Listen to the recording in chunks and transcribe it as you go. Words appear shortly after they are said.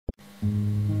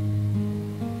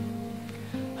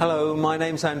Hello, my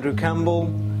name's Andrew Campbell.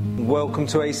 Welcome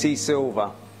to AC Silver.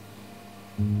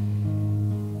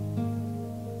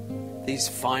 These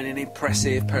fine and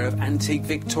impressive pair of antique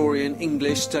Victorian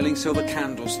English sterling silver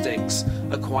candlesticks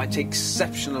are quite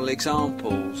exceptional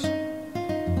examples.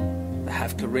 They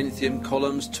have Corinthian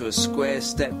columns to a square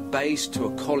step base to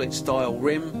a collet style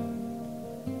rim.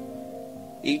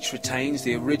 Each retains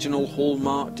the original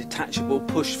hallmark detachable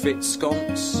push fit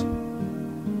sconce.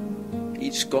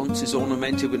 Each sconce is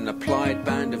ornamented with an applied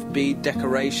band of bead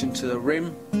decoration to the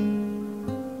rim.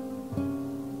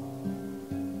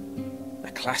 The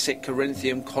classic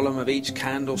Corinthian column of each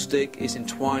candlestick is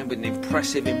entwined with an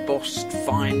impressive embossed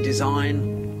fine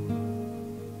design.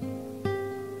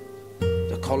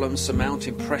 The columns surmount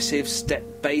impressive step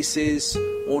bases,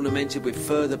 ornamented with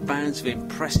further bands of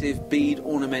impressive bead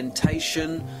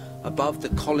ornamentation above the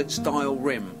collet style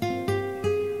rim.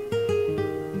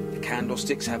 The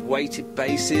candlesticks have weighted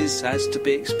bases as to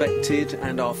be expected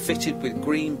and are fitted with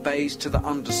green baize to the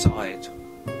underside.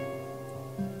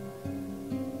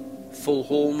 Full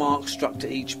hallmarks struck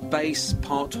to each base,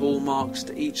 part hallmarks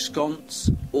to each sconce,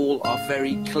 all are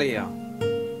very clear.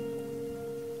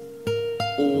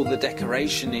 All the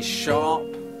decoration is sharp.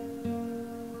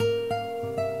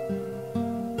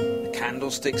 The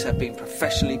candlesticks have been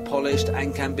professionally polished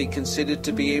and can be considered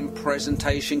to be in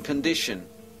presentation condition.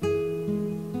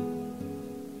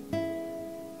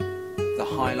 The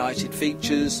highlighted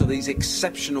features of these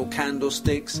exceptional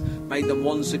candlesticks made them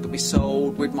ones that could be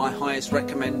sold with my highest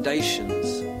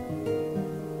recommendations.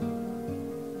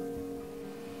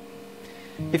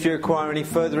 If you require any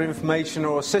further information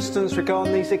or assistance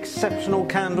regarding these exceptional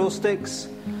candlesticks,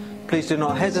 please do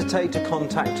not hesitate to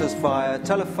contact us via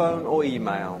telephone or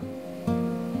email.